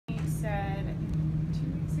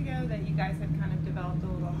that you guys had kind of developed a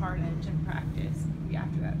little hard edge in practice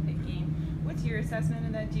after that big game. What's your assessment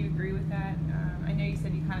of that? Do you agree with that? I know you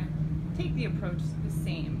said you kind of take the approach the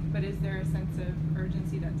same, but is there a sense of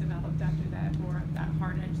urgency that developed after that, or that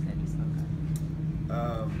hard edge that you spoke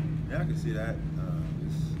of? Yeah, I can see that.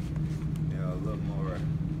 Just, a little more,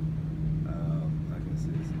 I can say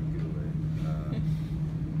this in a good way.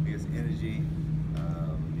 I guess energy.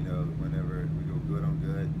 Whenever we go good on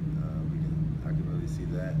good, I can really see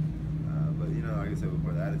that. But like I said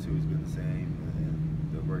before, the attitude's been the same, and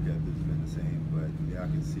the work ethic's been the same. But yeah, I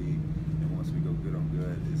can see, and once we go good on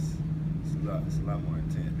good, it's a lot more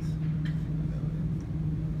intense.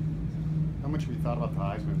 How much have you thought about the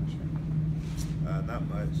Heisman this year? Not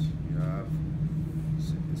much. I've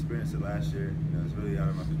experienced it last year. It's really out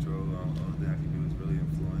of my control. The only thing I can do is really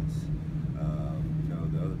influence,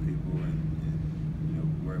 the other people and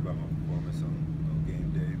worry about my performance on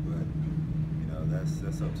game day. But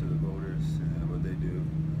that's up to the voters and what they do.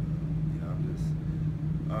 I'm just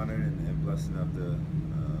honored and blessed enough to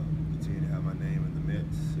continue to have my name in the mix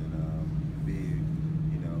and be,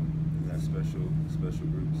 in that special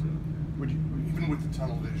group. So. Even with the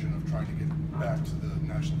tunnel vision of trying to get back to the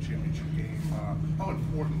national championship game, how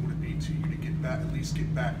important would it be to you to at least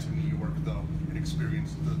get back to New York, though, and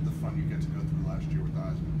experience the fun you get to go through last year with the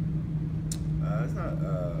Heisman? It's not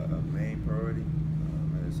a main priority,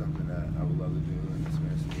 and it's something that I would love to do and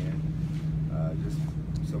experience again, just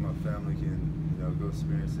so my family can, go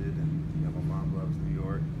experience it. And my mom loves New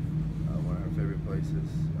York, one of her favorite places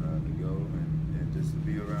to go, and just to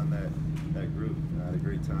be around that group. I had a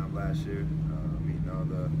great time last year, meeting all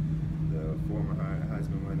the former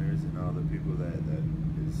Heisman winners and all the people that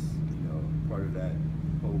is part of that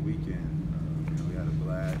whole weekend. We had a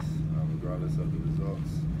blast, regardless of the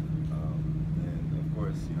results. And of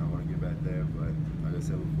course, I want to get back there, but like I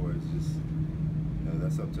said before, it's just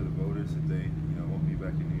that's up to the voters if they want me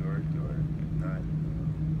back in New York, or if not.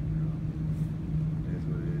 It is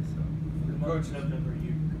what it is. So. In the month of November,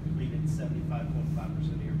 you completed 75.5%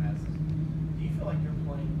 of your passes. Do you feel like you're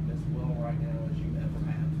playing as well right now as you ever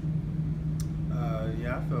have?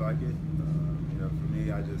 Yeah, I feel like it. For me,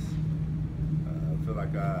 I just feel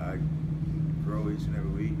like I grow each and every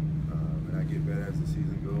week, and I get better as the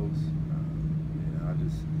season goes. I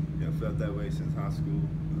just felt that way since high school.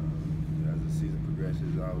 As the season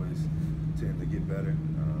progresses, I always tend to get better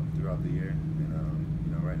throughout the year.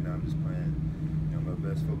 And right now I'm just playing my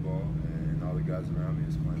best football, and all the guys around me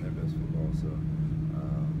is playing their best football. So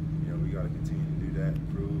we got to continue to do that,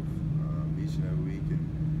 improve each and every week, and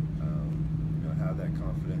have that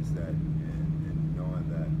confidence that and knowing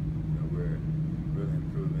that we're really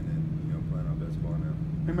improving and playing our best ball now.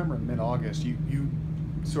 I remember in mid-August, you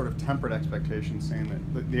sort of tempered expectations, saying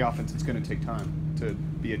that the offense is going to take time to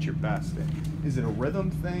be at your best. Is it a rhythm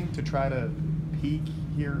thing to try to peak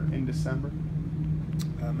here in December?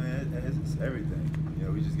 Man, it's everything.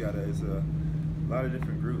 We just gotta. It's a lot of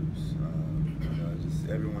different groups. Just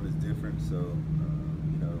everyone is different. So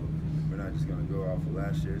we're not just gonna go off of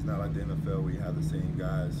last year. It's not like the NFL where you have the same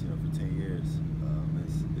guys, for 10 years.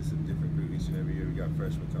 It's a different group each and every year. We got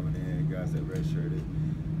freshmen coming in, guys that redshirted,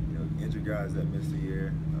 injured guys that missed a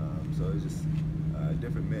year. So it's just a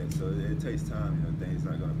different mix. So it takes time. Things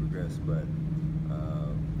not gonna progress, but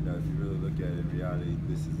if you really look at it in reality,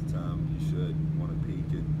 this is the time you should want to peak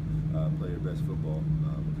and play your best football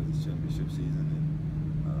because it's championship season.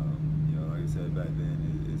 And like I said back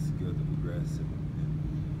then, it's good to progress and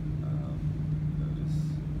just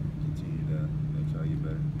continue to try to get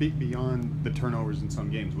better. Beyond the turnovers in some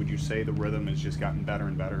games, would you say the rhythm has just gotten better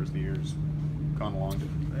and better as the years gone along?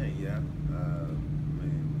 Yeah.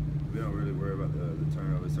 We don't really worry about the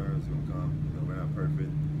turnovers. Turnovers are going to come. We're not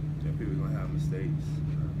perfect. People are going to have mistakes.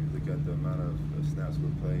 You look at the amount of snaps we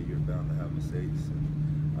play, you're bound to have mistakes.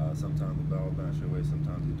 And sometimes the ball bounce your way,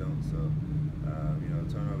 sometimes it don't. So,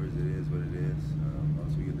 turnovers, it is what it is.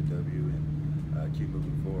 Once we get the W and keep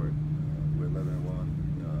moving forward, we're 11-1,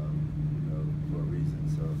 for a reason.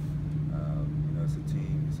 So, it's a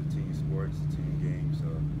team sport, it's a team game. So,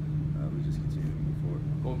 we just continue to move forward.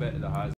 Going back to the Heisman.